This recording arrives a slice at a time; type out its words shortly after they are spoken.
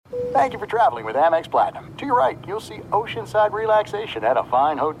Thank you for traveling with Amex Platinum. To your right, you'll see oceanside relaxation at a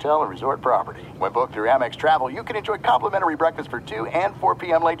fine hotel and resort property. When booked through Amex Travel, you can enjoy complimentary breakfast for 2 and 4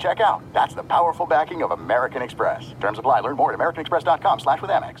 p.m. late checkout. That's the powerful backing of American Express. Terms apply. Learn more at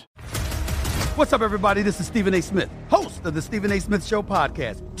americanexpress.com/withAmex. What's up, everybody? This is Stephen A. Smith, host of the Stephen A. Smith Show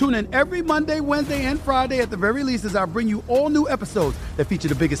podcast. Tune in every Monday, Wednesday, and Friday at the very least as I bring you all new episodes that feature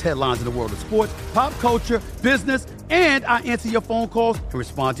the biggest headlines in the world of sports, pop culture, business, and I answer your phone calls and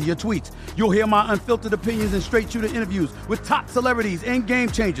respond to your tweets. You'll hear my unfiltered opinions and straight-shooter interviews with top celebrities and game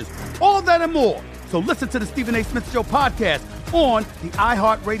changers. All that and more. So listen to the Stephen A. Smith Show podcast on the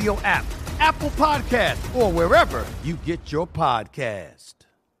iHeartRadio app, Apple Podcasts, or wherever you get your podcast.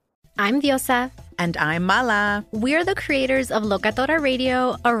 I'm Diosa. And I'm Mala. We're the creators of Locatora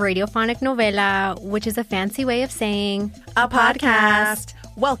Radio, a radiophonic novela, which is a fancy way of saying a podcast.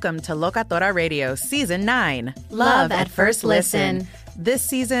 Welcome to Locatora Radio Season 9. Love at First Listen. This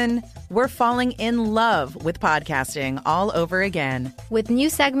season, we're falling in love with podcasting all over again. With new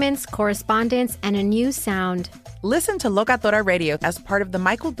segments, correspondence, and a new sound. Listen to Locatora Radio as part of the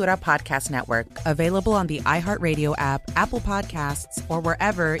My Cultura Podcast Network, available on the iHeartRadio app, Apple Podcasts, or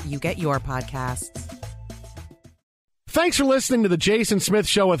wherever you get your podcasts. Thanks for listening to the Jason Smith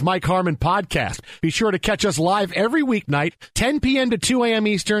Show with Mike Harmon podcast. Be sure to catch us live every weeknight, 10 p.m. to 2 a.m.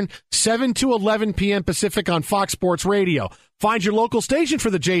 Eastern, 7 to 11 p.m. Pacific on Fox Sports Radio. Find your local station for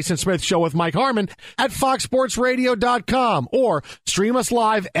the Jason Smith Show with Mike Harmon at foxsportsradio.com or stream us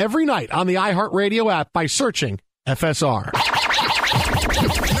live every night on the iHeartRadio app by searching FSR. Now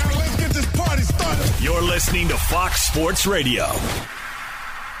let's get this party started. You're listening to Fox Sports Radio.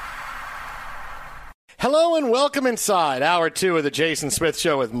 Hello and welcome inside Hour 2 of the Jason Smith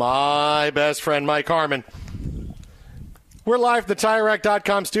Show with my best friend Mike Harmon. We're live from the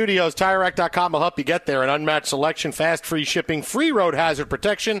TireRack.com studios. TireRack.com will help you get there. An unmatched selection, fast, free shipping, free road hazard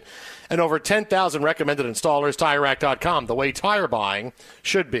protection, and over 10,000 recommended installers. TireRack.com, the way tire buying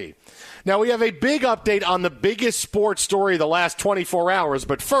should be. Now, we have a big update on the biggest sports story of the last 24 hours.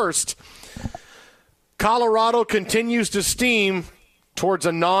 But first, Colorado continues to steam towards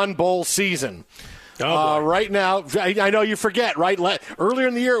a non-bowl season. Right now, I know you forget, right? Earlier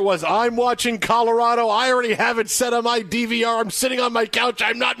in the year it was, I'm watching Colorado. I already have it set on my DVR. I'm sitting on my couch.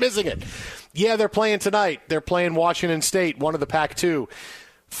 I'm not missing it. Yeah, they're playing tonight. They're playing Washington State, one of the Pac-2.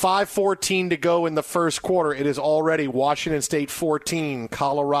 5:14 to go in the first quarter. It is already Washington State 14,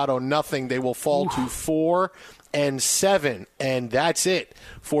 Colorado nothing. They will fall to 4-7, and that's it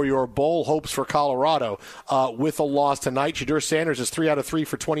for your bowl hopes for Colorado. With a loss tonight, Shadur Sanders is 3 out of 3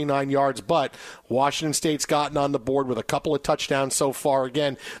 for 29 yards, but Washington State's gotten on the board with a couple of touchdowns so far.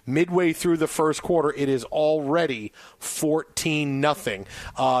 Again, midway through the first quarter, it is already 14-0.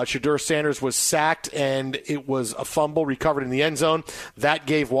 Shadur Sanders was sacked, and it was a fumble recovered in the end zone. That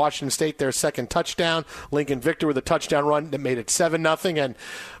gave Washington State their second touchdown. Lincoln Victor with a touchdown run that made it 7-0. And,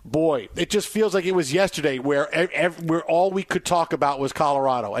 boy, it just feels like it was yesterday where all we could talk about was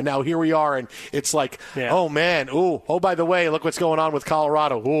Colorado. And now here we are, and it's like, oh, man, oh, by the way, look what's going on with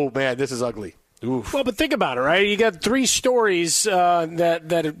Colorado. Oh, man, this is ugly. Oof. Well, but think about it, right? You got three stories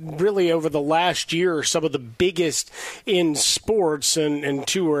that really over the last year are some of the biggest in sports, and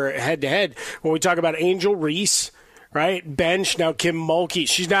two are head-to-head. When we talk about Angel Reese, right, bench, now Kim Mulkey,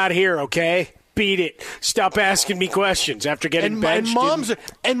 she's not here, okay? Beat it. Stop asking me questions after getting benched.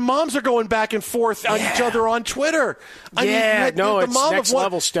 And moms are going back and forth on each other on Twitter. It's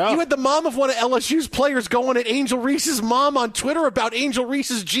next-level stuff. You had the mom of one of LSU's players going at Angel Reese's mom on Twitter about Angel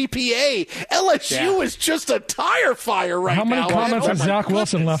Reese's GPA. LSU is just a tire fire right now. How many comments has Zach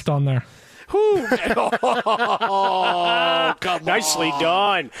Wilson left on there? Oh, come Nicely on.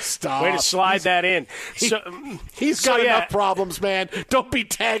 done. Stop. Way to slide that in. He's got enough problems, man. Don't be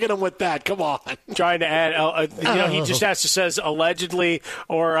tagging him with that. Come on. Trying to add, he just has to says allegedly,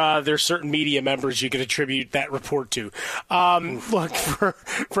 or there's certain media members you can attribute that report to. Look,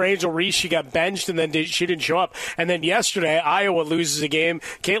 for Angel Reese, she got benched and then she didn't show up. And then yesterday, Iowa loses a game.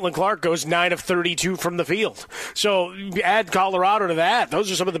 Caitlin Clark goes 9 of 32 from the field. So add Colorado to that.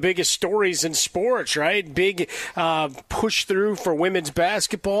 Those are some of the biggest stories in sports, right? Big push through for women's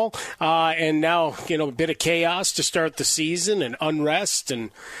basketball, and now a bit of chaos to start the season and unrest and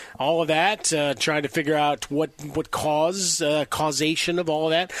all of that. Trying to figure out what causation of all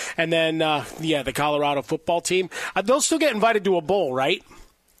of that, and then the Colorado football team. They'll still get invited to a bowl, right?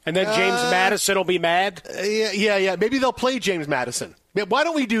 And then James Madison will be mad. Yeah. Maybe they'll play James Madison. Why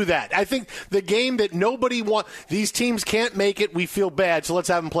don't we do that? I think the game that nobody wants, these teams can't make it, we feel bad, so let's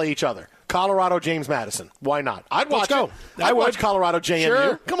have them play each other. Colorado, James Madison. Why not? I'd watch Let's go. it. I'd watch Colorado, JMU.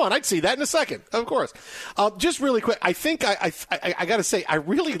 Sure. Come on, I'd see that in a second. Of course. Just really quick, I think I got to say, I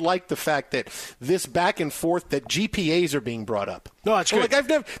really like the fact that this back and forth that GPAs are being brought up. No, that's good.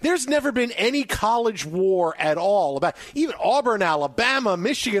 Like there's never been any college war at all about even Auburn, Alabama,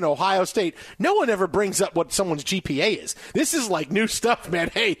 Michigan, Ohio State. No one ever brings up what someone's GPA is. This is like new stuff,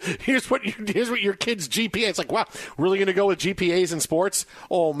 man. Hey, here's what your kid's GPA. It's like, wow, really going to go with GPAs in sports?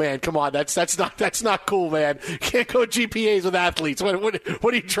 Oh man, come on, that's not cool, man. You can't go GPAs with athletes. What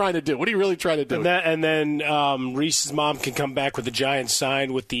are you trying to do? What are you really trying to do? And then Reese's mom can come back with a giant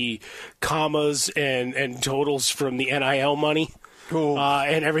sign with the commas and totals from the NIL money. Cool.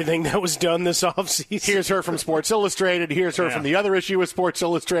 And everything that was done this offseason. Here's her from Sports Illustrated. Here's her from the other issue with Sports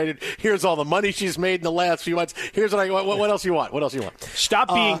Illustrated. Here's all the money she's made in the last few months. Here's what else you want? What else you want? Stop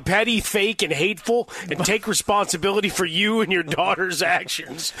being petty, fake, and hateful, and take responsibility for you and your daughter's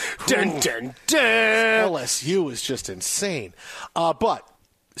actions. Dun, dun, dun. LSU is just insane. But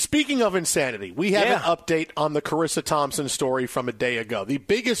speaking of insanity, we have an update on the Charrisa Thompson story from a day ago. The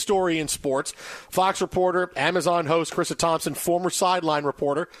biggest story in sports. Fox reporter, Amazon host Charrisa Thompson, former sideline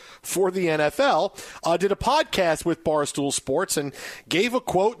reporter for the NFL, did a podcast with Barstool Sports and gave a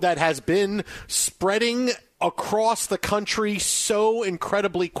quote that has been spreading across the country so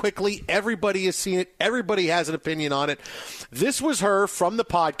incredibly quickly. Everybody has seen it. Everybody has an opinion on it. This was her from the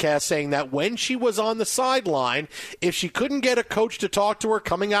podcast saying that when she was on the sideline, if she couldn't get a coach to talk to her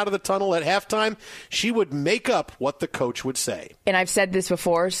coming out of the tunnel at halftime, she would make up what the coach would say. And I've said this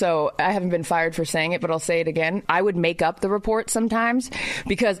before, so I haven't been fired for saying it, but I'll say it again. I would make up the report sometimes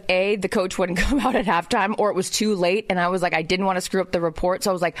because A, the coach wouldn't come out at halftime, or it was too late. And I was like, I didn't want to screw up the report.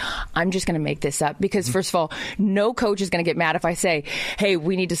 So I was like, I'm just going to make this up because first of all, no coach is going to get mad if I say, hey,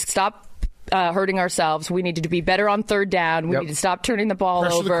 we need to stop hurting ourselves. We need to be better on third down. We need to stop turning the ball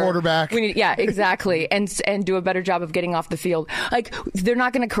Pressure over. the quarterback. Exactly. and do a better job of getting off the field. Like, they're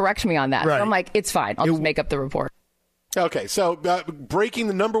not going to correct me on that. Right. So I'm like, it's fine. I'll just make up the report. Okay, so breaking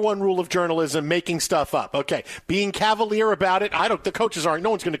the number one rule of journalism, making stuff up. Okay, being cavalier about it. The coaches aren't. No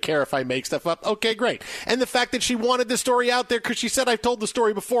one's going to care if I make stuff up. Okay, great. And the fact that she wanted the story out there because she said I've told the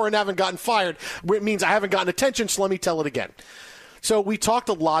story before and haven't gotten fired, it means I haven't gotten attention, so let me tell it again. So we talked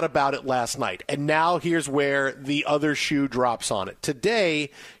a lot about it last night, and now here's where the other shoe drops on it.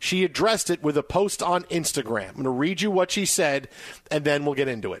 Today, she addressed it with a post on Instagram. I'm going to read you what she said, and then we'll get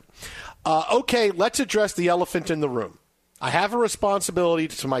into it. Okay, let's address the elephant in the room. I have a responsibility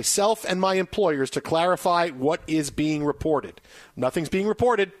to myself and my employers to clarify what is being reported. Nothing's being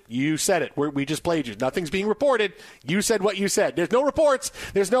reported. You said it. We just played you. Nothing's being reported. You said what you said. There's no reports.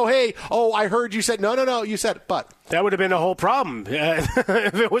 There's no, hey, I heard you said. No, you said it. But that would have been a whole problem if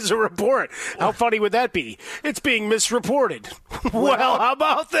it was a report. How funny would that be? It's being misreported. Well, how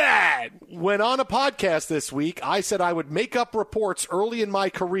about that? When on a podcast this week, I said I would make up reports early in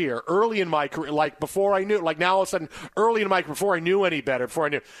my career, like before I knew, like now all of a sudden, before I knew any better,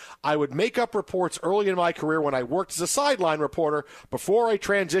 I would make up reports early in my career when I worked as a sideline reporter before I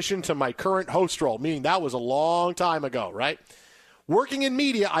transitioned to my current host role, meaning that was a long time ago, right? Working in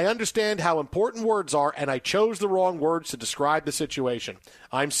media, I understand how important words are, and I chose the wrong words to describe the situation.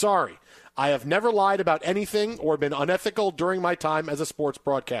 I'm sorry. I have never lied about anything or been unethical during my time as a sports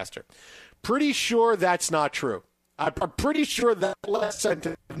broadcaster. Pretty sure that's not true. I'm pretty sure that last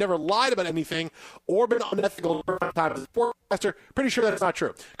sentence, I've never lied about anything or been unethical during my time as a sportscaster. Pretty sure that's not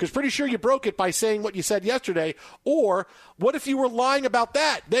true. Because pretty sure you broke it by saying what you said yesterday. Or what if you were lying about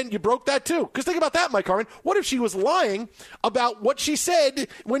that? Then you broke that too. Because think about that, Mike Harmon. What if she was lying about what she said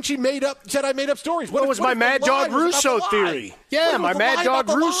when she said I made up stories? What was my Mad Dog Russo theory? Yeah, my Mad Dog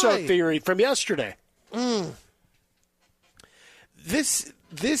Russo theory from yesterday. This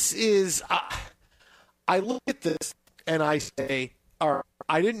is... I look at this and I say, all right,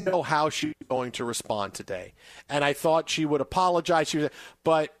 I didn't know how she was going to respond today. And I thought she would apologize.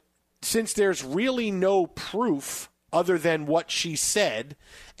 But since there's really no proof other than what she said,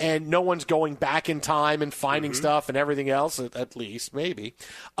 and no one's going back in time and finding stuff and everything else, at least, maybe,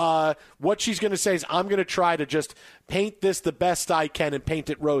 what she's going to say is, I'm going to try to just paint this the best I can and paint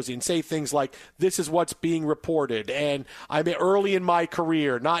it rosy and say things like, this is what's being reported, and I'm early in my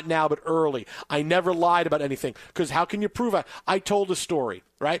career, not now, but early. I never lied about anything, because how can you prove I told a story,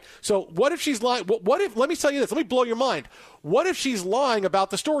 right? So what if she's lying? Let me tell you this, let me blow your mind. What if she's lying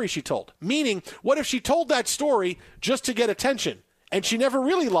about the story she told? Meaning, what if she told that story just to get attention? And she never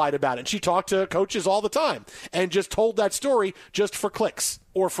really lied about it. She talked to coaches all the time and just told that story just for clicks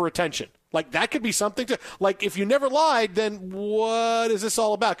or for attention, Like, that could be something to, like, if you never lied, then what is this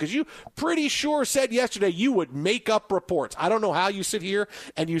all about? Because you pretty sure said yesterday you would make up reports. I don't know how you sit here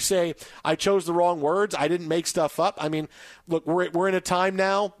and you say, I chose the wrong words, I didn't make stuff up. I mean, look, we're in a time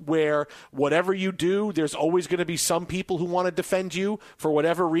now where whatever you do, there's always going to be some people who want to defend you for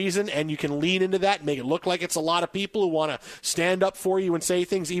whatever reason, and you can lean into that and make it look like it's a lot of people who want to stand up for you and say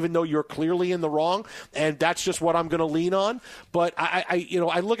things even though you're clearly in the wrong, and that's just what I'm going to lean on. But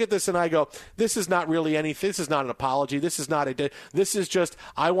I look at this and I go, this is not really anything. This is not an apology. This is just,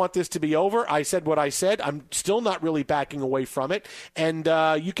 I want this to be over. I said what I said. I'm still not really backing away from it. And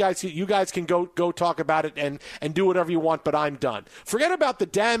you guys can go talk about it and do whatever you want, but I'm done. Forget about the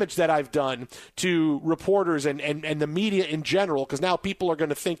damage that I've done to reporters and the media in general, because now people are going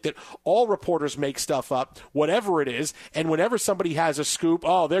to think that all reporters make stuff up, whatever it is, and whenever somebody has a scoop,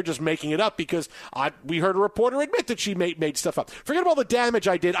 oh, they're just making it up because we heard a reporter admit that she made stuff up. Forget about all the damage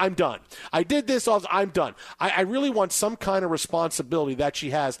I did. I'm done. I did this. I'm done. I really want some kind of responsibility that she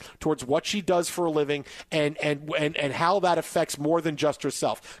has towards what she does for a living and how that affects more than just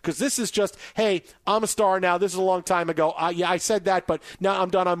herself. Because this is just, hey, I'm a star now. This is a long time ago. Yeah, I said that, but now I'm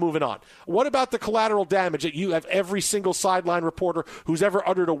done. I'm moving on. What about the collateral damage that you have every single sideline reporter who's ever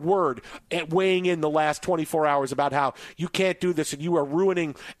uttered a word weighing in the last 24 hours about how you can't do this and you are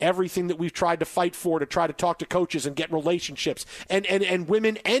ruining everything that we've tried to fight for to try to talk to coaches and get relationships and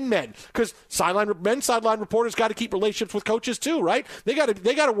women and men, because men's sideline reporters got to keep relationships with coaches too, right? They got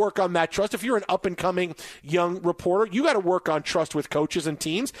to work on that trust. If you're an up and coming young reporter, you got to work on trust with coaches and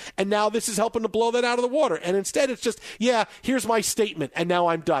teams. And now this is helping to blow that out of the water. And instead, it's just, yeah, here's my statement, and now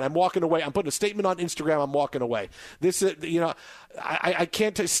I'm done. I'm walking away. I'm putting a statement on Instagram. I'm walking away. This is, I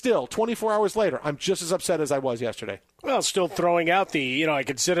can't. Still, 24 hours later, I'm just as upset as I was yesterday. Well, still throwing out I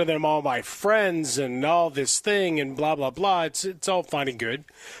consider them all my friends and all this thing and blah, blah, blah. It's all fine and good.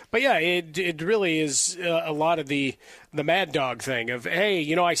 But, yeah, it really is a lot of the mad dog thing of,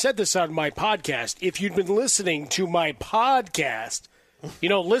 hey, I said this on my podcast. If you'd been listening to my podcast,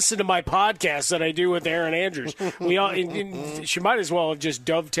 listen to my podcast that I do with Aaron Andrews. She might as well have just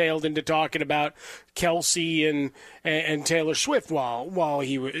dovetailed into talking about Kelsey and Taylor Swift while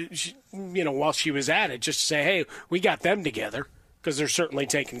she was at it, just to say, hey, we got them together, because they're certainly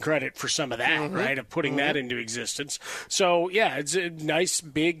taking credit for some of that, right, of putting that into existence. So, yeah, it's a nice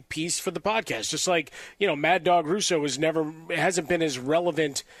big piece for the podcast. Just like, Mad Dog Russo hasn't been as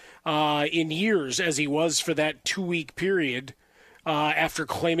relevant in years as he was for that 2-week period after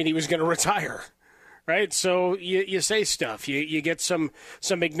claiming he was going to retire, right? So you say stuff. You get some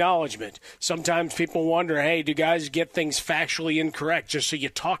acknowledgement. Sometimes people wonder, hey, do guys get things factually incorrect just so you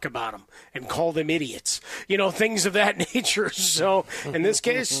talk about them and call them idiots? Things of that nature. So in this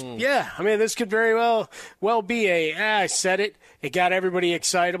case, yeah, this could very well be I said it. It got everybody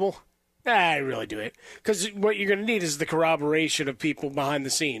excitable. I really do it. Because what you're going to need is the corroboration of people behind the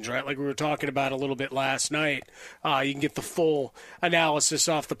scenes, right? Like we were talking about a little bit last night. You can get the full analysis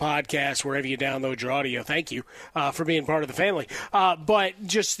off the podcast wherever you download your audio. Thank you for being part of the family. But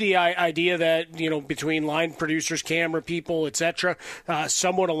just the idea that, between line producers, camera people, etc.,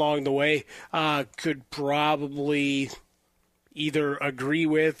 someone along the way could probably either agree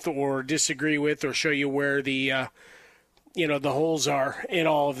with or disagree with or show you where the holes are in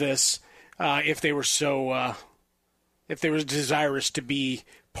all of this. If they were desirous to be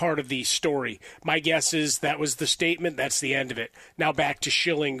part of the story. My guess is that was the statement. That's the end of it. Now back to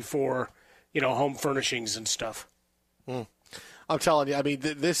shilling for, home furnishings and stuff. I'm telling you,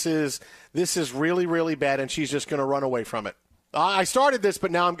 this is really, really bad, and she's just going to run away from it. I started this, but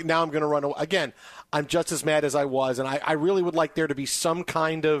now I'm going to run away. Again, I'm just as mad as I was, and I really would like there to be some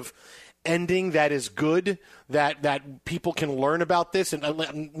kind of ending that is good, that people can learn about this,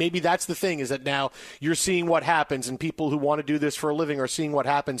 and maybe that's the thing, is that now you're seeing what happens, and people who want to do this for a living are seeing what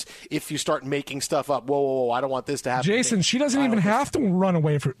happens if you start making stuff up. Whoa, I don't want this to happen. Jason, she doesn't even have to run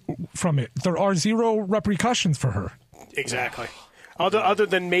away from it. There are zero repercussions for her. Exactly. Other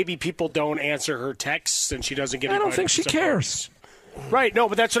than maybe people don't answer her texts and she doesn't get. I don't think she cares. Right, no,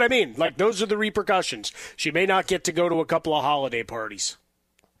 but that's what I mean. Like, those are the repercussions. She may not get to go to a couple of holiday parties.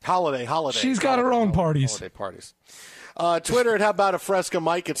 Holiday. She's got her own parties. Holiday parties. Twitter at How About a Fresca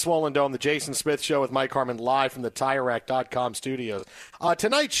Mike at Swollen Dome, the Jason Smith Show with Mike Harmon live from the TireRack.com studios.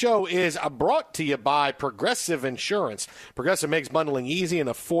 Tonight's show is brought to you by Progressive Insurance. Progressive makes bundling easy and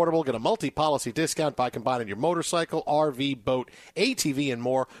affordable. Get a multi-policy discount by combining your motorcycle, RV, boat, ATV, and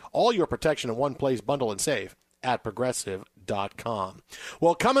more. All your protection in one place. Bundle and save at Progressive.com.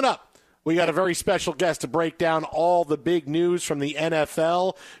 Well, coming up, We got a very special guest to break down all the big news from the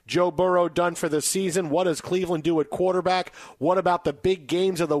NFL. Joe Burrow done for the season. What does Cleveland do at quarterback? What about the big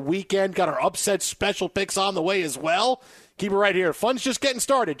games of the weekend? Got our upset special picks on the way as well. Keep it right here. Fun's just getting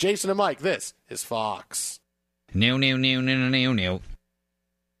started. Jason and Mike, this is Fox. No.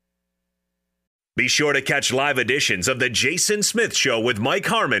 Be sure to catch live editions of The Jason Smith Show with Mike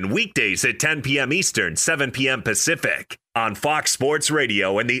Harmon weekdays at 10 p.m. Eastern, 7 p.m. Pacific on Fox Sports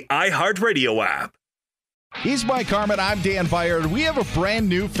Radio and the iHeartRadio app. He's Mike Harmon. I'm Dan Byer. We have a brand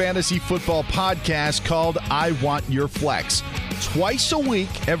new fantasy football podcast called I Want Your Flex. Twice a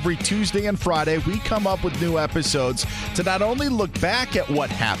week, every Tuesday and Friday, we come up with new episodes to not only look back at what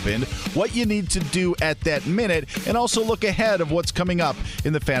happened, what you need to do at that minute, and also look ahead of what's coming up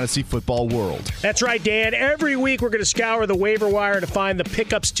in the fantasy football world. That's right, Dan. Every week we're going to scour the waiver wire to find the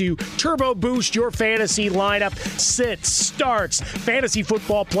pickups to turbo boost your fantasy lineup, sits, starts, fantasy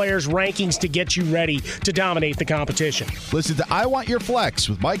football players' rankings to get you ready to dominate the competition. Listen to I Want Your Flex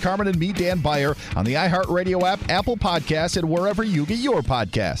with Mike Harmon and me, Dan Byer, on the iHeartRadio app, Apple Podcasts, and wherever you get your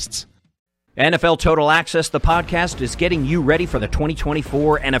podcasts. NFL Total Access, the podcast, is getting you ready for the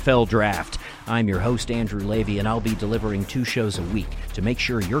 2024 NFL Draft. I'm your host, Andrew Levy, and I'll be delivering 2 shows a week to make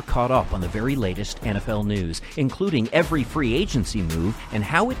sure you're caught up on the very latest NFL news, including every free agency move and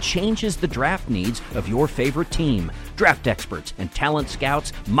how it changes the draft needs of your favorite team. Draft experts and talent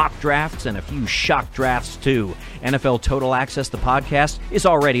scouts, mock drafts, and a few shock drafts, too. NFL Total Access, the podcast, is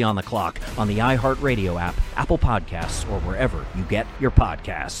already on the clock on the iHeartRadio app, Apple Podcasts, or wherever you get your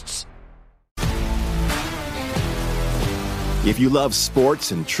podcasts. If you love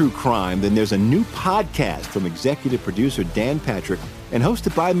sports and true crime, then there's a new podcast from executive producer Dan Patrick and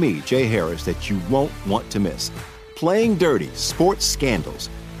hosted by me, Jay Harris, that you won't want to miss. Playing Dirty: Sports Scandals.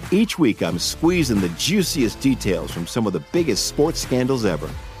 Each week, I'm squeezing the juiciest details from some of the biggest sports scandals ever.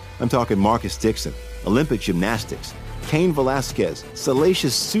 I'm talking Marcus Dixon, Olympic gymnastics, Cain Velasquez,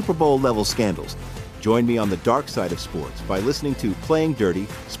 salacious Super Bowl-level scandals. Join me on the dark side of sports by listening to Playing Dirty: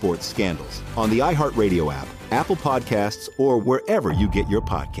 Sports Scandals on the iHeartRadio app, Apple Podcasts, or wherever you get your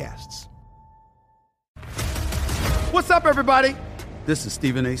podcasts. What's up, everybody? This is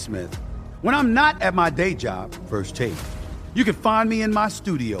Stephen A. Smith. When I'm not at my day job, First Take, you can find me in my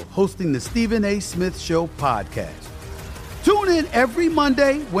studio hosting the Stephen A. Smith Show podcast. Tune in every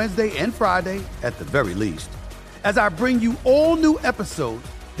Monday, Wednesday, and Friday, at the very least, as I bring you all new episodes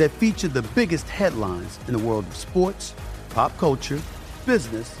that feature the biggest headlines in the world of sports, pop culture,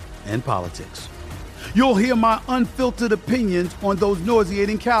 business, and politics. You'll hear my unfiltered opinions on those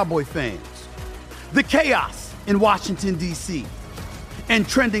nauseating Cowboy fans, the chaos in Washington, D.C., and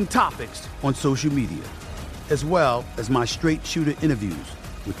trending topics on social media, as well as my straight shooter interviews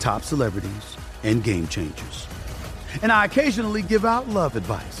with top celebrities and game changers. And I occasionally give out love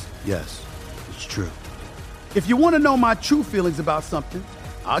advice. Yes, it's true. If you want to know my true feelings about something,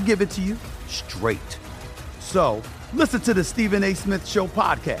 I'll give it to you straight. So, listen to the Stephen A. Smith Show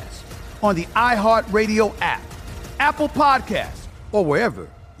podcast on the iHeartRadio app, Apple Podcasts, or wherever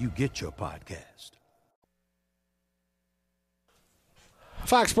you get your podcast.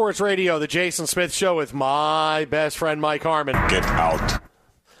 Fox Sports Radio, the Jason Smith Show with my best friend Mike Harmon. Get out.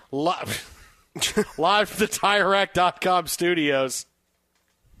 Live from the TireRack.com studios.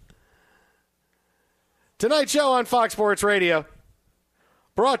 Tonight's show on Fox Sports Radio,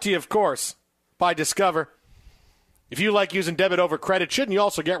 brought to you, of course, by Discover. If you like using debit over credit, shouldn't you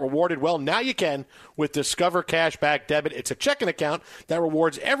also get rewarded? Well, now you can with Discover Cashback Debit. It's a checking account that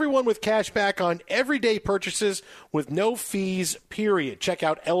rewards everyone with cash back on everyday purchases with no fees, period. Check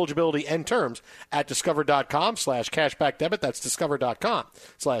out eligibility and terms at discover.com/cashbackdebit. That's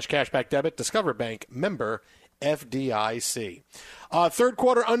discover.com/cashbackdebit. Discover Bank, member FDIC. Third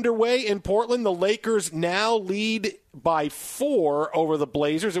quarter underway in Portland. The Lakers now lead by 4 over the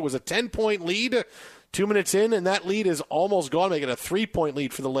Blazers. It was a 10-point lead 2 minutes in, and that lead is almost gone, making a 3-point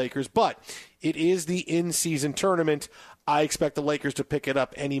lead for the Lakers. But it is the in-season tournament. I expect the Lakers to pick it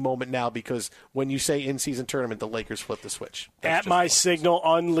up any moment now because when you say in-season tournament, the Lakers flip the switch. At my signal,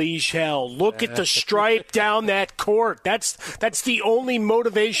 unleash hell. Look at the stripe down that court. That's the only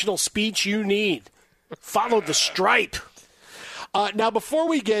motivational speech you need. Follow the stripe. Now, before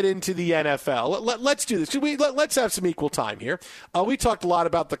we get into the NFL, let's do this. Let's have some equal time here. We talked a lot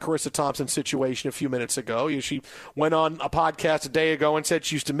about the Charrisa Thompson situation a few minutes ago. She went on a podcast a day ago and said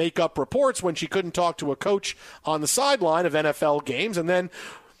she used to make up reports when she couldn't talk to a coach on the sideline of NFL games. And then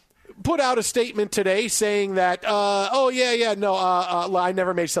put out a statement today saying that, I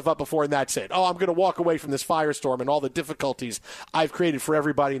never made stuff up before, and that's it. Oh, I'm going to walk away from this firestorm and all the difficulties I've created for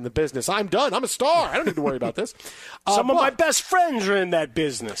everybody in the business. I'm done. I'm a star. I don't need to worry about this. Some of my best friends are in that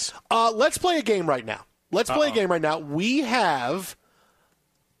business. Let's play a game right now. We have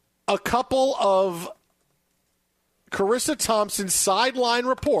a couple of Charrisa Thompson sideline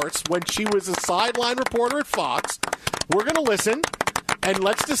reports when she was a sideline reporter at Fox. We're going to listen, and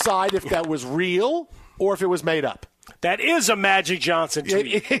let's decide if that was real or if it was made up. That is a Magic Johnson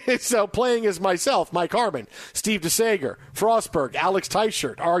tweet. So playing as myself, Mike Harmon, Steve DeSager, Frostberg, Alex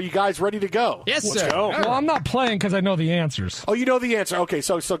Teichert. Are you guys ready to go? Yes, sir. Let's go. Well, I'm not playing because I know the answers. Oh, you know the answer. Okay,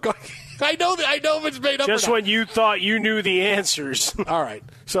 so go. I know if it's made up. Just when you thought you knew the answers. All right.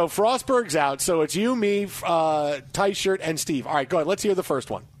 So Frostberg's out. So it's you, me, Teichert, and Steve. All right, go ahead. Let's hear the first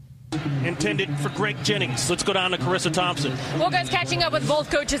one. Intended for Greg Jennings. Let's go down to Charrisa Thompson. Well, guys, catching up with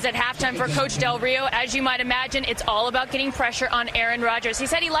both coaches at halftime for Coach Del Rio. As you might imagine, it's all about getting pressure on Aaron Rodgers. He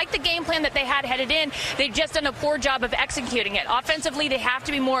said he liked the game plan that they had headed in. They've just done a poor job of executing it. Offensively, they have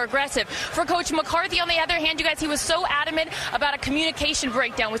to be more aggressive. For Coach McCarthy, on the other hand, you guys, he was so adamant about a communication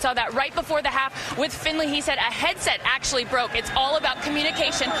breakdown. We saw that right before the half with Finley. He said a headset actually broke. It's all about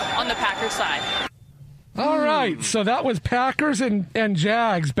communication on the Packers side. All right, so that was Packers and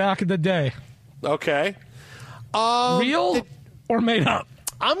Jags back in the day. Okay. Real or made up?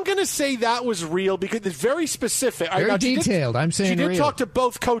 I'm going to say that was real because it's very specific. Very detailed. I'm saying she did real. talk to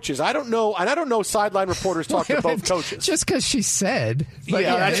both coaches. I don't know, and I don't know sideline reporters talk to both coaches. Just because she said. But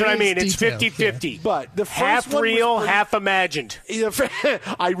yeah, that's what I mean. It's detailed. 50-50. Yeah. But the first half one real, was half imagined.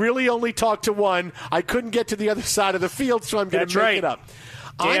 I really only talked to one. I couldn't get to the other side of the field, so I'm going to make it up.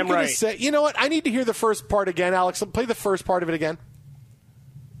 I'm going to say, you know what? I need to hear the first part again, Alex. Play the first part of it again.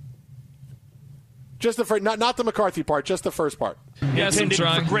 Just the first, not the McCarthy part, just the first part. Yes, intended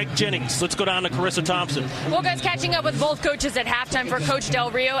for Greg Jennings. Let's go down to Charrisa Thompson. Well, guys, catching up with both coaches at halftime for Coach Del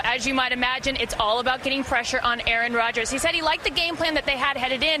Rio. As you might imagine, it's all about getting pressure on Aaron Rodgers. He said he liked the game plan that they had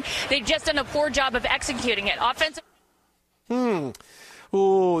headed in. They've just done a poor job of executing it. Offensive.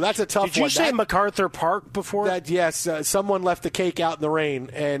 Ooh, that's a tough one. Did you say MacArthur Park before? Yes, someone left the cake out in the rain,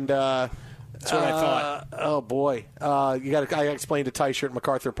 and that's what I thought. Oh boy, I got to explain to Teichert at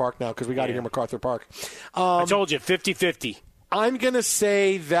MacArthur Park now because we got to hear MacArthur Park. I told you, 50-50. I'm going to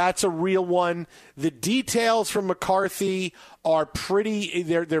say that's a real one. The details from McCarthy are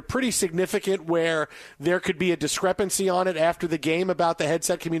they're pretty significant where there could be a discrepancy on it after the game about the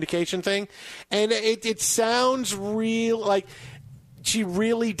headset communication thing, and it sounds real like. She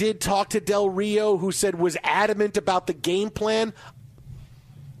really did talk to Del Rio, who was adamant about the game plan.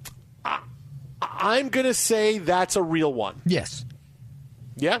 I'm going to say that's a real one. Yes.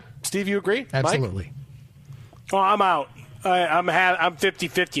 Yeah? Steve, you agree? Absolutely. Mike? Oh, I'm out. I'm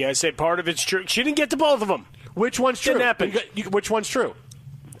 50-50. I say part of it's true. She didn't get to both of them. Which one's true? Didn't happen. Which one's true?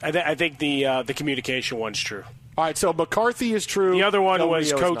 I think the communication one's true. All right, so McCarthy is true. The other one Del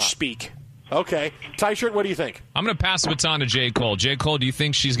was Rio Coach Speak. Okay. Teichert, what do you think? I'm going to pass the baton to J. Cole. J. Cole, do you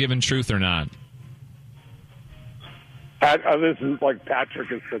think she's given truth or not? This is like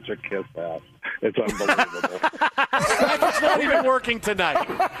Patrick is such a kiss ass. It's unbelievable. Patrick's not even working tonight.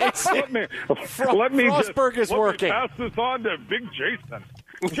 Let me Frostberg is working. Let me pass this on to Big Jason.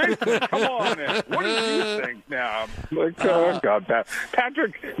 Jason, come on in. What do you think now? Oh, God,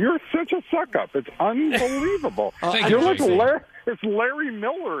 Patrick, you're such a suck-up. It's unbelievable. You're like it's Larry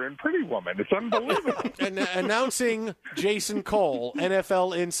Miller in Pretty Woman. It's unbelievable. And announcing Jason Cole,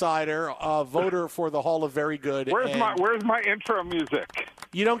 NFL insider, voter for the Hall of Very Good. Where's my intro music?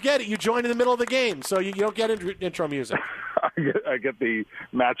 You don't get it. You join in the middle of the game, so you don't get intro music. I get the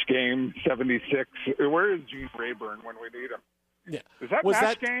match game 76. Where is Gene Rayburn when we need him? Yeah. Is that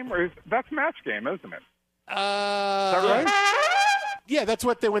match game? Or that's match game, isn't it? Is that right? Yeah, that's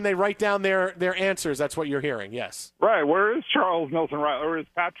what when they write down their answers, that's what you're hearing, yes. Right. Where is Charles Nelson Riley? Or is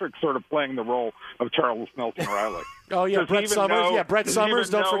Patrick sort of playing the role of Charles Nelson Riley? Oh, yeah, Brett Summers. Brett Summers,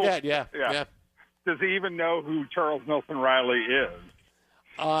 don't forget. Yeah. Does he even know who Charles Nelson Riley is?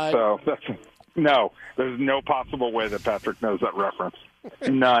 There's no possible way that Patrick knows that reference.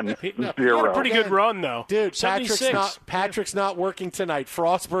 None. Zero. He had a pretty good run, though. Dude, Patrick's not working tonight.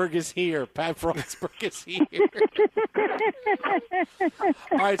 Frostberg is here. Pat Frostberg is here.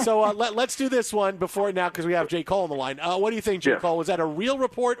 All right, so let's do this one before now because we have J. Cole on the line. What do you think, J. Cole? Was that a real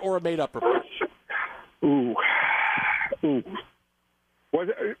report or a made-up report? Ooh.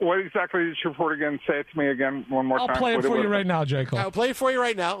 What exactly did you report again? Say it to me again one more time. I'll play it for you right now, Jay Cole. I'll play it for you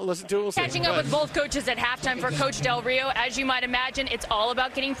right now. Listen to it. We'll see. Catching up with both coaches at halftime for Coach Del Rio. As you might imagine, it's all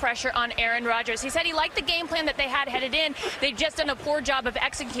about getting pressure on Aaron Rodgers. He said he liked the game plan that they had headed in. They've just done a poor job of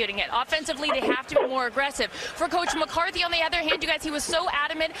executing it. Offensively, they have to be more aggressive. For Coach McCarthy, on the other hand, you guys, he was so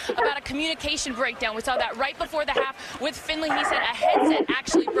adamant about a communication breakdown. We saw that right before the half with Finley. He said a headset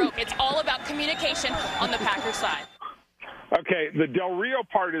actually broke. It's all about communication on the Packers side. Okay, the Del Rio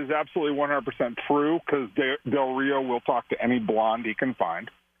part is absolutely 100% true because Del Rio will talk to any blonde he can find.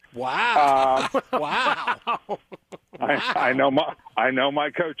 Wow! Wow! I know my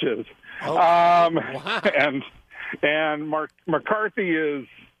coaches. Oh, wow. And McCarthy is.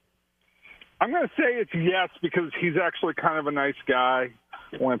 I'm going to say it's yes because he's actually kind of a nice guy.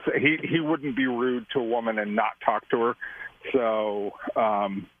 He wouldn't be rude to a woman and not talk to her. So,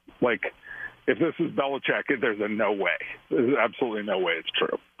 if this is Belichick, there's no way. There's absolutely no way it's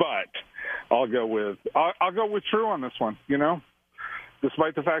true. But I'll go with true on this one. You know,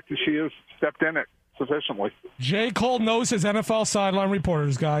 despite the fact that she has stepped in it sufficiently. J. Cole knows his NFL sideline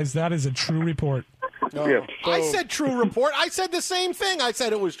reporters, guys. That is a true report. No. Yeah. I said true report. I said the same thing. I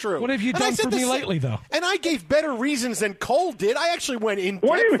said it was true. What have you done for me lately, though? And I gave better reasons than Cole did. I actually went in depth.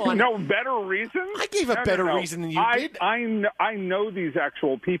 What do you mean? No better reasons? I gave a better reason than you did. I know these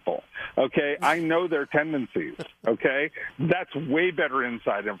actual people. Okay, I know their tendencies. Okay, that's way better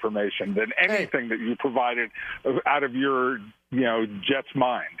inside information than anything that you provided out of your Jets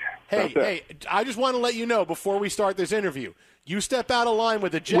mind. Hey, I just want to let you know before we start this interview. You step out of line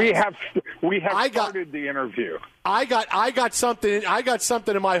with the Jets. We have started the interview. I got something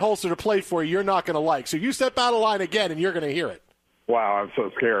in my holster to play for you. You're not going to like. So you step out of line again, and you're going to hear it. Wow, I'm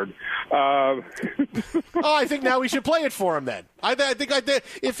so scared. I think now we should play it for him. Then I think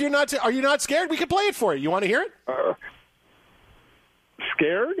if you're not, are you not scared? We can play it for you. You want to hear it?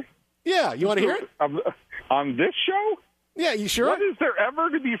 Scared? Yeah, you want to hear it on this show? Yeah, you sure? What is there ever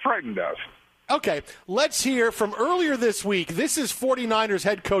to be frightened of? Okay, let's hear from earlier this week. This is 49ers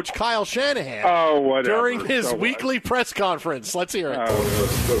head coach Kyle Shanahan during his weekly press conference. Let's hear it.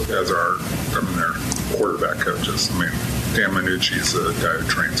 Those guys they're quarterback coaches. I mean, Dan Minucci's a guy who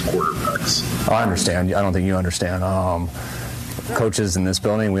trains quarterbacks. I understand. I don't think you understand. Coaches in this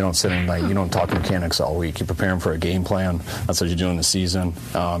building, we don't sit in you don't talk mechanics all week. You prepare them for a game plan. That's what you do in the season.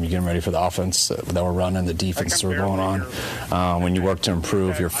 You get them ready for the offense that we're running, the defense that we're going on. When you work to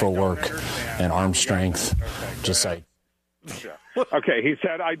improve your footwork and arm strength, just like. Okay, he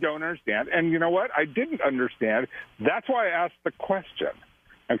said, I don't understand. And you know what? I didn't understand. That's why I asked the question,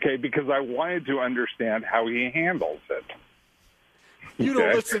 okay, because I wanted to understand how he handles it. You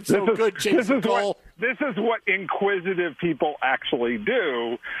don't listen so good, Jason Cole. This is what inquisitive people actually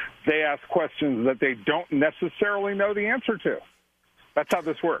do. They ask questions that they don't necessarily know the answer to. That's how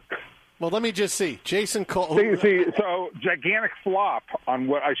this works. Well, let me just see. Jason Cole. See, so gigantic flop on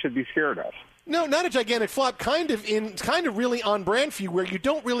what I should be scared of. No, not a gigantic flop. Kind of really on brand for you, where you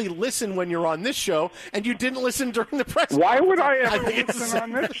don't really listen when you're on this show, and you didn't listen during the press. Why would I ever listen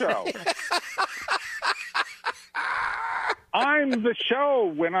on this show? I'm the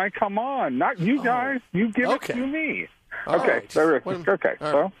show when I come on, not you guys. You give it to me. Okay, okay.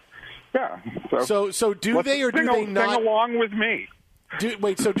 So, yeah. So do they or do they not? Sing along with me.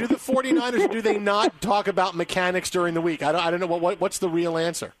 So do the 49ers or do they not talk about mechanics during the week? I don't know. What's the real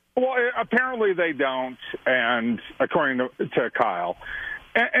answer? Well, apparently they don't, and according to Kyle.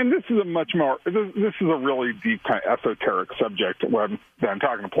 And this is a much more. This is a really deep, kind of esoteric subject that I'm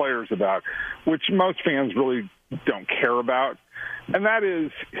talking to players about, which most fans really don't care about. And that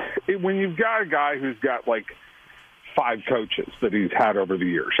is when you've got a guy who's got like 5 coaches that he's had over the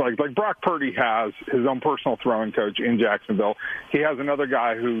years. Like Brock Purdy has his own personal throwing coach in Jacksonville. He has another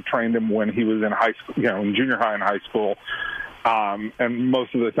guy who trained him when he was in high school, in junior high and high school. And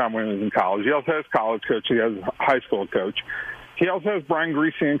most of the time when he was in college. He also has college coach. He has a high school coach. He also has Brian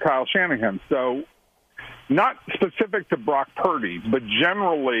Griese and Kyle Shanahan. So not specific to Brock Purdy, but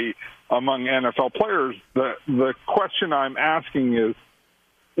generally among NFL players, the question I'm asking is,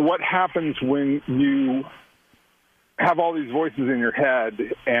 what happens when you have all these voices in your head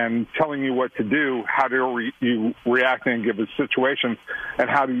and telling you what to do? How do you react in given situations, and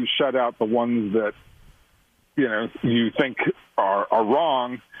how do you shut out the ones that you think are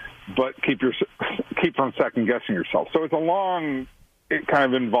wrong, but keep from second guessing yourself? So it's a long, kind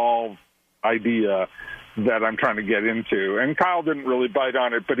of involved idea that I'm trying to get into. And Kyle didn't really bite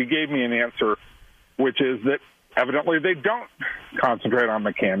on it, but he gave me an answer, which is that evidently they don't concentrate on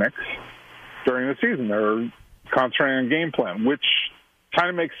mechanics during the season. They're concentrating on game plan, which kind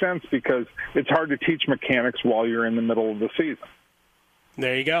of makes sense because it's hard to teach mechanics while you're in the middle of the season.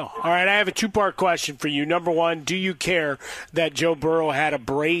 There you go. All right, I have a two-part question for you. Number one, do you care that Joe Burrow had a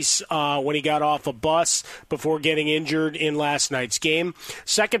brace when he got off a bus before getting injured in last night's game?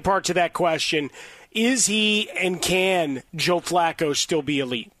 Second part to that question, is he and can Joe Flacco still be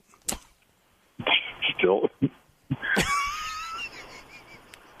elite? Still.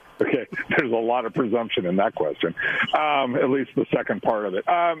 Okay, there's a lot of presumption in that question, at least the second part of it.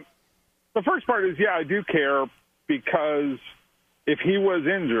 The first part is, yeah, I do care because if he was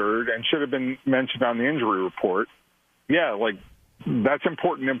injured and should have been mentioned on the injury report, yeah, like that's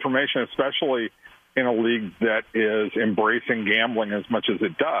important information, especially in a league that is embracing gambling as much as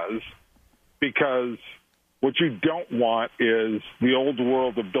it does, because what you don't want is the old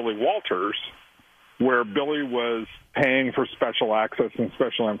world of Billy Walters, where Billy was paying for special access and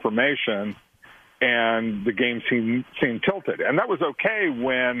special information, and the game seemed tilted. And that was okay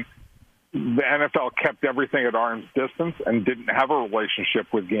when the NFL kept everything at arm's distance and didn't have a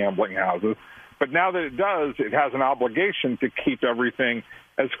relationship with gambling houses. But now that it does, it has an obligation to keep everything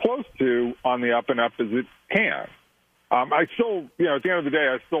as close to on the up and up as it can. I still, at the end of the day,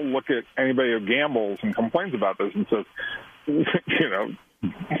 I still look at anybody who gambles and complains about this and says,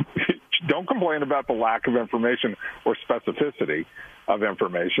 don't complain about the lack of information or specificity of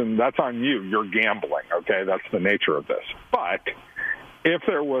information. That's on you. You're gambling, okay? That's the nature of this. But if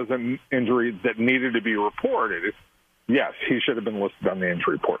there was an injury that needed to be reported, yes, he should have been listed on the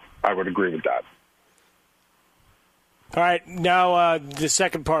injury report. I would agree with that. All right, now the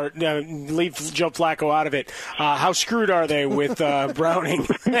second part, leave Joe Flacco out of it. How screwed are they with Browning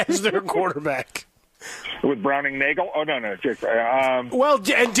as their quarterback? With Browning Nagel? Oh, no, Jake. Well,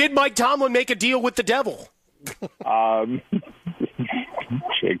 and did Mike Tomlin make a deal with the devil?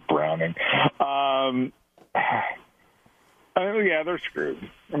 Jake Browning. Yeah, they're screwed.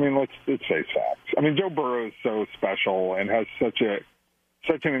 I mean, let's face facts. I mean, Joe Burrow is so special and has such an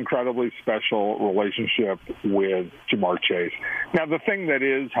incredibly special relationship with Jamar Chase. Now, the thing that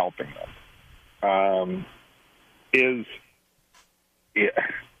is helping them is,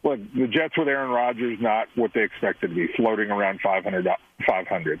 look, the Jets with Aaron Rodgers, not what they expected to be, floating around 500.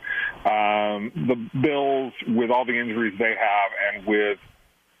 The Bills, with all the injuries they have, and with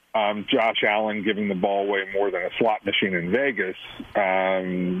Josh Allen giving the ball away more than a slot machine in Vegas,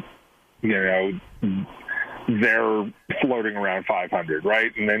 they're floating around 500,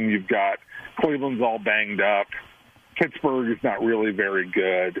 right? And then you've got Cleveland's all banged up. Pittsburgh is not really very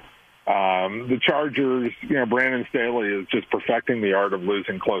good. The Chargers, Brandon Staley is just perfecting the art of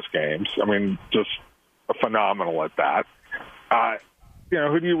losing close games. I mean, just phenomenal at that.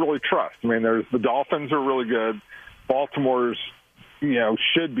 Who do you really trust? I mean, the Dolphins are really good. Baltimore's,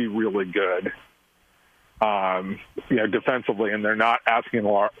 should be really good, defensively, and they're not asking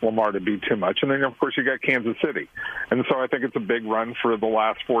Lamar to be too much. And then, of course, you got Kansas City. And so I think it's a big run for the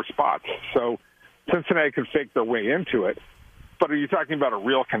last four spots. So Cincinnati could fake their way into it. But are you talking about a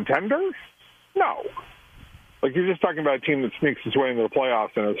real contender? No. Like, you're just talking about a team that sneaks its way into the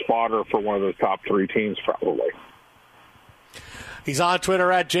playoffs and is fodder for one of those top three teams, probably. He's on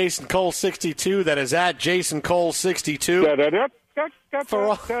Twitter at Jason Cole 62. That is at Jason Cole 62.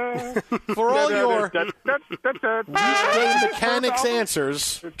 For all your game mechanics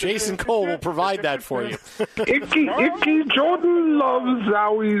answers, Jason Cole will provide that for you. Icky Jordan loves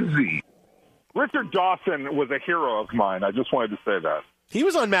how easy. Richard Dawson was a hero of mine. I just wanted to say that. He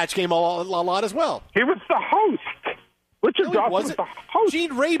was on Match Game a lot as well. He was the host. Richard Dawson was the host.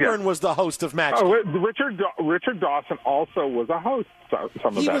 Gene Rayburn was the host of Match Game. Richard Dawson also was a host. He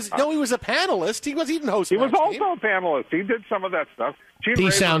was a panelist. He didn't host. He was also a panelist. He did some of that stuff. He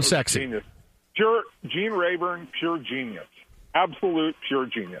sounds sexy. Genius. Gene Rayburn, pure genius. Absolute pure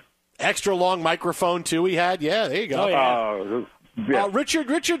genius. Extra long microphone too. He had. Yeah, there you go. Oh, yeah.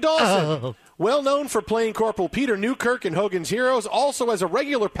 Richard Dawson, well known for playing Corporal Peter Newkirk in Hogan's Heroes, also as a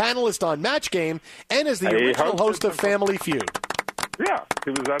regular panelist on Match Game, and as the original host of Family Feud. Yeah,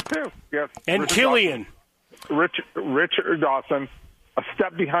 he was that too. Yes. And Killian. Richard Dawson, a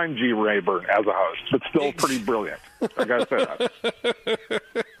step behind G. Rayburn as a host, but still pretty brilliant. I got to say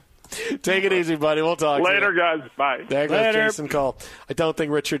that. Take it easy, buddy. We'll talk later, guys. Bye. There goes Jason Cole. I don't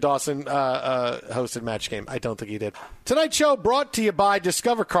think Richard Dawson hosted Match Game. I don't think he did. Tonight's show brought to you by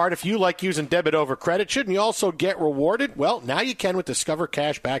Discover Card. If you like using debit over credit, shouldn't you also get rewarded? Well, now you can with Discover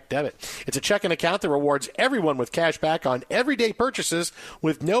Cashback Debit. It's a checking account that rewards everyone with cash back on everyday purchases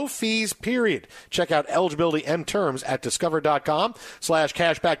with no fees, period. Check out eligibility and terms at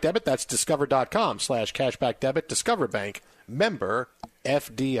discover.com/cashbackdebit. That's discover.com/cashbackdebit. Discover Bank. member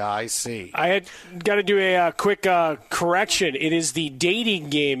FDIC. I had got to do a quick correction. It is the dating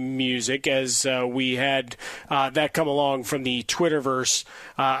game music, as we had that come along from the Twitterverse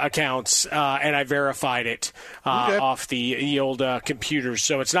accounts, and I verified it off the old computers.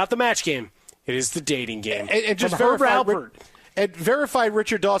 So it's not the match game. It is the dating game. And just verify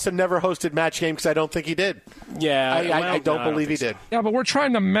Richard Dawson never hosted Match Game because I don't think he did. Yeah, I don't believe he did. Yeah, but we're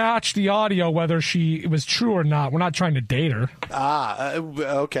trying to match the audio whether it was true or not. We're not trying to date her.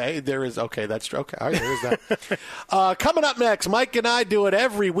 Okay. That's true. Okay, all right, there is that. Coming up next, Mike and I do it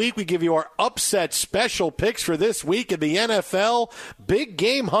every week. We give you our upset special picks for this week in the NFL. Big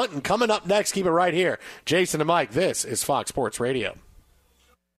game hunting coming up next. Keep it right here. Jason and Mike, this is Fox Sports Radio.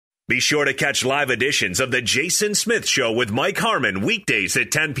 Be sure to catch live editions of The Jason Smith Show with Mike Harmon weekdays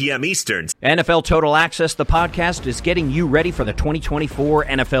at 10 p.m. Eastern. NFL Total Access, the podcast, is getting you ready for the 2024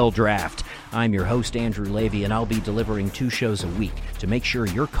 NFL Draft. I'm your host, Andrew Levy, and I'll be delivering 2 shows a week to make sure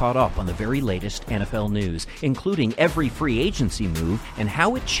you're caught up on the very latest NFL news, including every free agency move and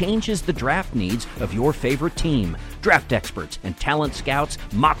how it changes the draft needs of your favorite team. Draft experts and talent scouts,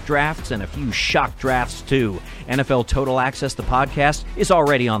 mock drafts, and a few shock drafts, too. NFL Total Access, the podcast, is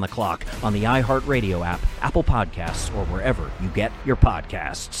already on the clock on the iHeartRadio app, Apple Podcasts, or wherever you get your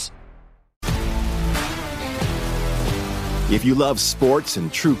podcasts. If you love sports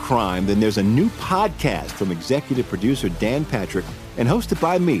and true crime, then there's a new podcast from executive producer Dan Patrick and hosted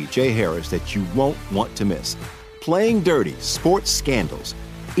by me, Jay Harris, that you won't want to miss. Playing Dirty: Sports Scandals.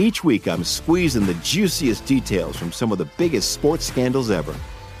 Each week, I'm squeezing the juiciest details from some of the biggest sports scandals ever.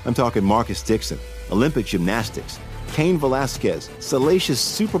 I'm talking Marcus Dixon, Olympic gymnastics, Cain Velasquez, salacious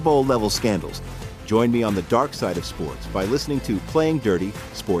Super Bowl-level scandals. Join me on the dark side of sports by listening to Playing Dirty: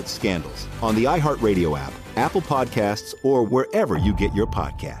 Sports Scandals on the iHeartRadio app, Apple Podcasts, or wherever you get your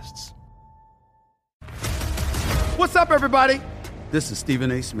podcasts. What's up, everybody? This is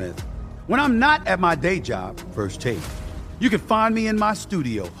Stephen A. Smith. When I'm not at my day job, First Take, you can find me in my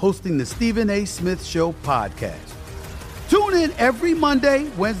studio hosting the Stephen A. Smith Show podcast. Tune in every Monday,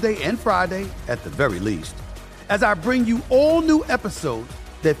 Wednesday, and Friday, at the very least, as I bring you all new episodes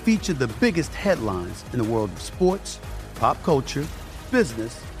that feature the biggest headlines in the world of sports, pop culture,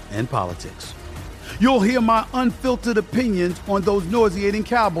 business, and politics. You'll hear my unfiltered opinions on those nauseating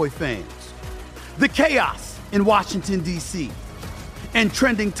Cowboy fans, the chaos in Washington, D.C., and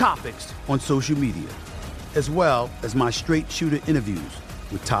trending topics on social media, as well as my straight shooter interviews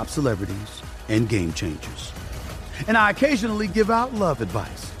with top celebrities and game changers. And I occasionally give out love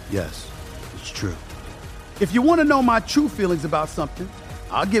advice. Yes, it's true. If you want to know my true feelings about something,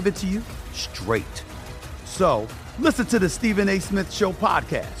 I'll give it to you straight. So listen to the Stephen A. Smith Show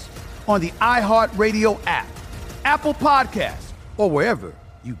podcast on the iHeartRadio app, Apple Podcasts, or wherever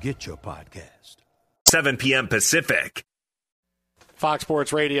you get your podcast. 7 p.m. Pacific. Fox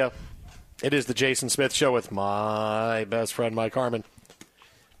Sports Radio. It is the Jason Smith Show with my best friend, Mike Harmon.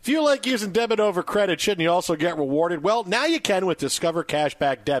 If you like using debit over credit, shouldn't you also get rewarded? Well, now you can with Discover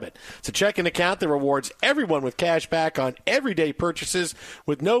Cashback Debit. It's a checking account that rewards everyone with cash back on everyday purchases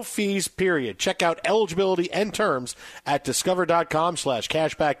with no fees, period. Check out eligibility and terms at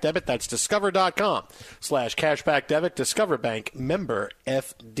discover.com/cashbackdebit. That's discover.com/cashbackdebit. Discover Bank, member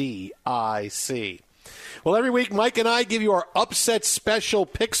FDIC. Well, every week, Mike and I give you our upset special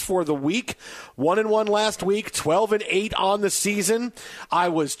picks for the week. 1-1 last week, 12-8 on the season. I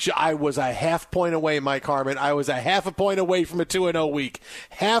was a half point away, Mike Harmon. I was a half a point away from a 2-0 week.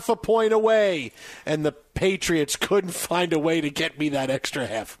 Half a point away, and the Patriots couldn't find a way to get me that extra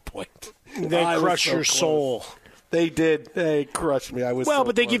half a point. They crushed your soul. They did. They crushed me.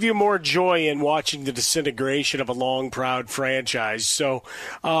 But they give you more joy in watching the disintegration of a long, proud franchise. So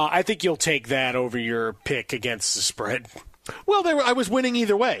I think you'll take that over your pick against the spread. Well, I was winning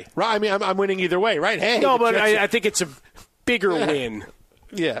either way, right? I mean, I'm winning either way, right? Hey, no, but I think it's a bigger win.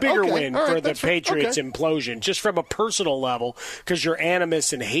 Yeah, bigger win for the Patriots implosion, just from a personal level, because your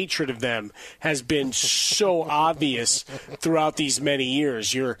animus and hatred of them has been so obvious throughout these many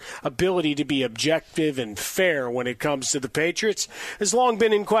years. Your ability to be objective and fair when it comes to the Patriots has long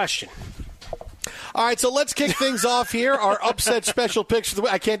been in question. All right, so let's kick things off here. Our upset special picks for the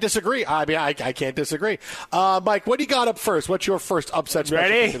week. I can't disagree. I can't disagree. Mike, what do you got up first? What's your first upset special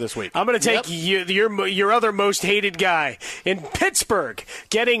pick for this week? I'm going to take your other most hated guy in Pittsburgh,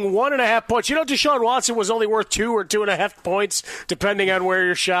 getting 1.5 points. You know, Deshaun Watson was only worth 2 or 2.5 points, depending on where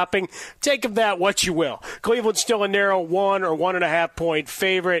you're shopping. Take of that what you will. Cleveland's still a narrow 1 or 1.5 point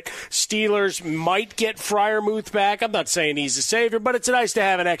favorite. Steelers might get Freiermuth back. I'm not saying he's the savior, but it's nice to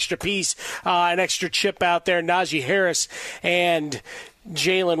have an extra piece. And extra chip out there. Najee Harris and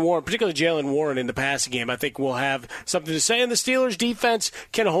Jaylen Warren, particularly Jaylen Warren in the passing game, I think will have something to say. And the Steelers' defense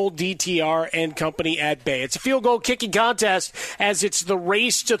can hold DTR and company at bay. It's a field goal kicking contest as it's the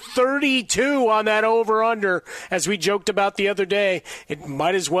race to 32 on that over-under. As we joked about the other day, it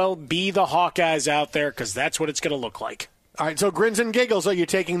might as well be the Hawkeyes out there because that's what it's going to look like. All right, so grins and giggles, are you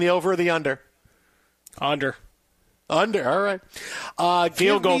taking the over or the under? Under, all right.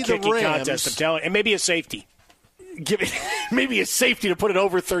 Field goal kicking contest, I'm telling you. And maybe a safety. Give me maybe a safety to put it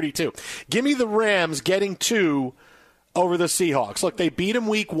over 32. Give me the Rams getting 2 over the Seahawks. Look, they beat them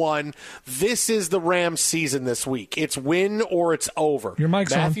week 1. This is the Rams season this week. It's win or it's over. Your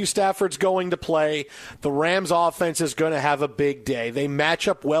mic's Matthew Stafford's going to play. The Rams offense is going to have a big day. They match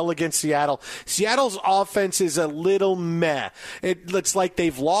up well against Seattle. Seattle's offense is a little meh. It looks like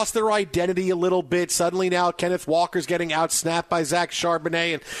they've lost their identity a little bit. Suddenly now Kenneth Walker's getting outsnapped by Zach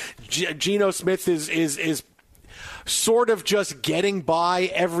Charbonnet, and Geno Smith is sort of just getting by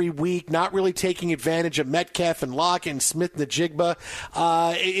every week, not really taking advantage of Metcalf and Locke and Smith-Njigba.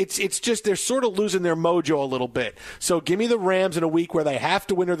 It's just they're sort of losing their mojo a little bit. So give me the Rams in a week where they have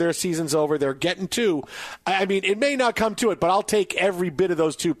to win or their season's over. They're getting 2. I mean, it may not come to it, but I'll take every bit of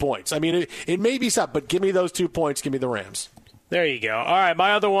those 2 points. I mean, it may be something, but give me those 2 points. Give me the Rams. There you go. All right,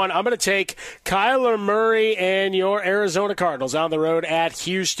 my other one, I'm going to take Kyler Murray and your Arizona Cardinals on the road at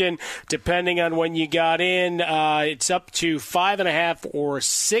Houston. Depending on when you got in, it's up to 5.5 or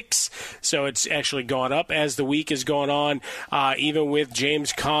 6, so it's actually gone up as the week has gone on, even with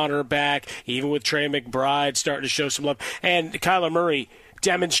James Conner back, even with Trey McBride starting to show some love. And Kyler Murray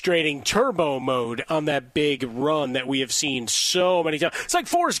demonstrating turbo mode on that big run that we have seen so many times. It's like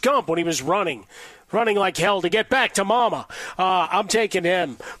Forrest Gump when he was running like hell to get back to mama. I'm taking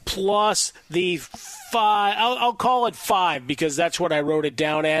him plus the 5. I'll call it 5 because that's what I wrote it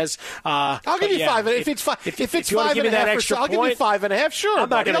down as. I'll give you 5. If it's 5, if it's 5.5, I'll give you 5.5 Sure, I'm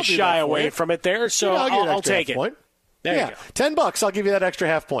not going to shy away from it there, so I'll take it. There you go. $10. I'll give you that extra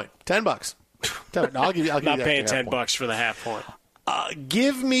half point. $10. I'll give you. I'm not paying $10 for the half point.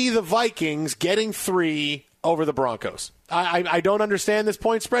 Give me the Vikings getting 3 over the Broncos. I don't understand this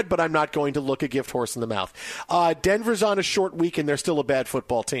point spread, but I'm not going to look a gift horse in the mouth. Denver's on a short week, and they're still a bad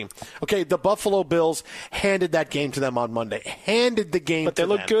football team. Okay, the Buffalo Bills handed that game to them on Monday. Handed the game to them.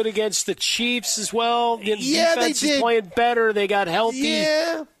 But they look good against the Chiefs as well. The defense they did. Is playing better. They got healthy.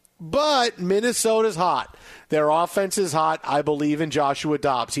 Yeah, but Minnesota's hot. Their offense is hot. I believe in Joshua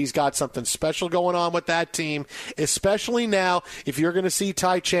Dobbs. He's got something special going on with that team, especially now if you're going to see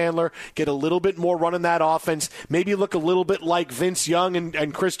Ty Chandler get a little bit more run in that offense, maybe look a little bit like Vince Young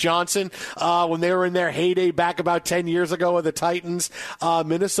and Chris Johnson when they were in their heyday back about 10 years ago with the Titans.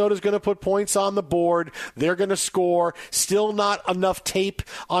 Minnesota's going to put points on the board. They're going to score. Still not enough tape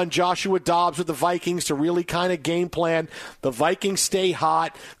on Joshua Dobbs with the Vikings to really kind of game plan. The Vikings stay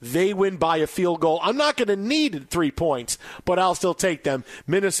hot. They win by a field goal. I'm not going to need 3 points, but I'll still take them.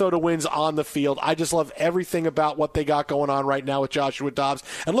 Minnesota wins on the field. I just love everything about what they got going on right now with Joshua Dobbs.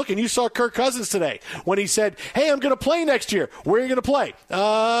 And look, and you saw Kirk Cousins today when he said, hey, I'm going to play next year. Where are you going to play?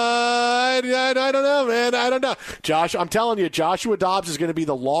 I don't know, man. I don't know. Josh, I'm telling you, Joshua Dobbs is going to be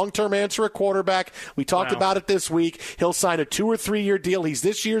the long-term answer at quarterback. We talked about it this week. He'll sign a 2 or 3 year deal. He's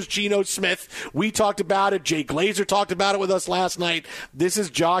this year's Geno Smith. We talked about it. Jay Glazer talked about it with us last night. This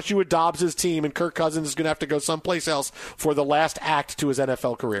is Joshua Dobbs' team, and Kirk Cousins is going to have to go someplace else for the last act to his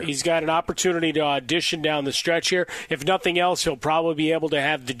NFL career. He's got an opportunity to audition down the stretch here. If nothing else, he'll probably be able to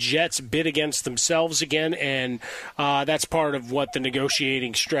have the Jets bid against themselves again, and that's part of what the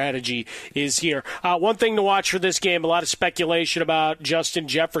negotiating strategy is here. One thing to watch for this game, a lot of speculation about Justin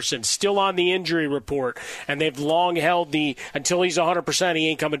Jefferson, still on the injury report, and they've long held until he's 100%, he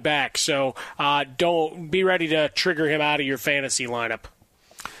ain't coming back. So don't be ready to trigger him out of your fantasy lineup.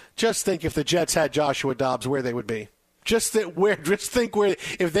 Just think if the Jets had Joshua Dobbs, where they would be. Just think where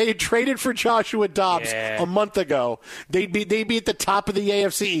if they had traded for Joshua Dobbs a month ago, they'd be at the top of the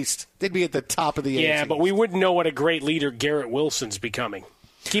AFC East. They'd be at the top of the AFC Yeah, but East. We wouldn't know what a great leader Garrett Wilson's becoming.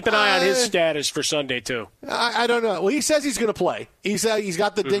 Keep an eye on his status for Sunday, too. I don't know. Well, he says he's going to play. He's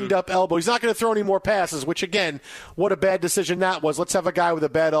got the dinged-up elbow. He's not going to throw any more passes, which, again, what a bad decision that was. Let's have a guy with a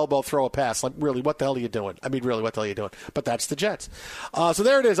bad elbow throw a pass. Like, really, what the hell are you doing? I mean, really, what the hell are you doing? But that's the Jets. So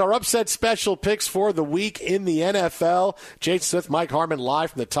there it is, our upset special picks for the week in the NFL. Jason Smith, Mike Harmon,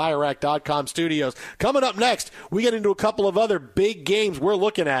 live from the TireRack.com studios. Coming up next, we get into a couple of other big games we're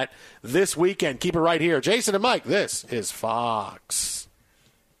looking at this weekend. Keep it right here. Jason and Mike, this is Fox.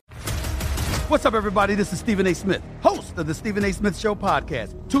 What's up, everybody? This is Stephen A. Smith, host of the Stephen A. Smith Show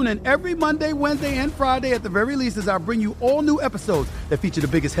podcast. Tune in every Monday, Wednesday, and Friday at the very least as I bring you all new episodes that feature the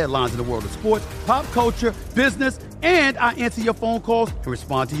biggest headlines in the world of sports, pop culture, business, and I answer your phone calls and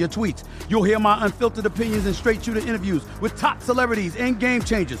respond to your tweets. You'll hear my unfiltered opinions and straight-shooter interviews with top celebrities and game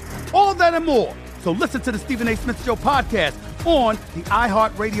changers. All of that and more. So listen to the Stephen A. Smith Show podcast on the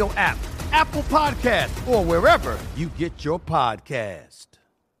iHeartRadio app, Apple Podcasts, or wherever you get your podcast.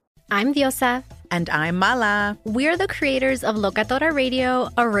 I'm Diosa. And I'm Mala. We're the creators of Locatora Radio,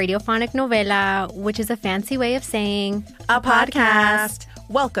 a radiophonic novela, which is a fancy way of saying a podcast.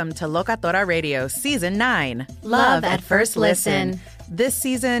 Welcome to Locatora Radio Season 9, Love at First Listen. This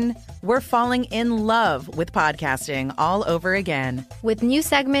season, we're falling in love with podcasting all over again. With new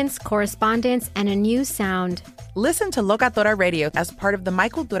segments, correspondence, and a new sound. Listen to Locatora Radio as part of the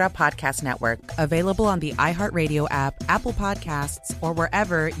Michael Dura Podcast Network, available on the iHeartRadio app, Apple Podcasts, or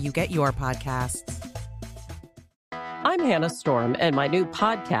wherever you get your podcasts. I'm Hannah Storm, and my new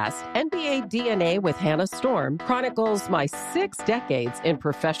podcast, NBA DNA with Hannah Storm, chronicles my 6 decades in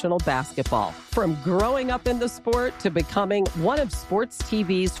professional basketball. From growing up in the sport to becoming one of sports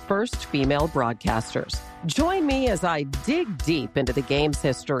TV's first female broadcasters. Join me as I dig deep into the game's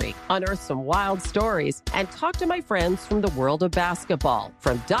history, unearth some wild stories, and talk to my friends from the world of basketball,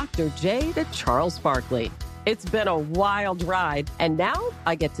 from Dr. J to Charles Barkley. It's been a wild ride, and now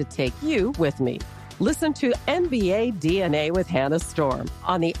I get to take you with me. Listen to NBA DNA with Hannah Storm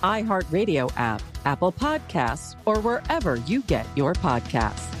on the iHeartRadio app, Apple Podcasts, or wherever you get your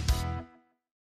podcasts.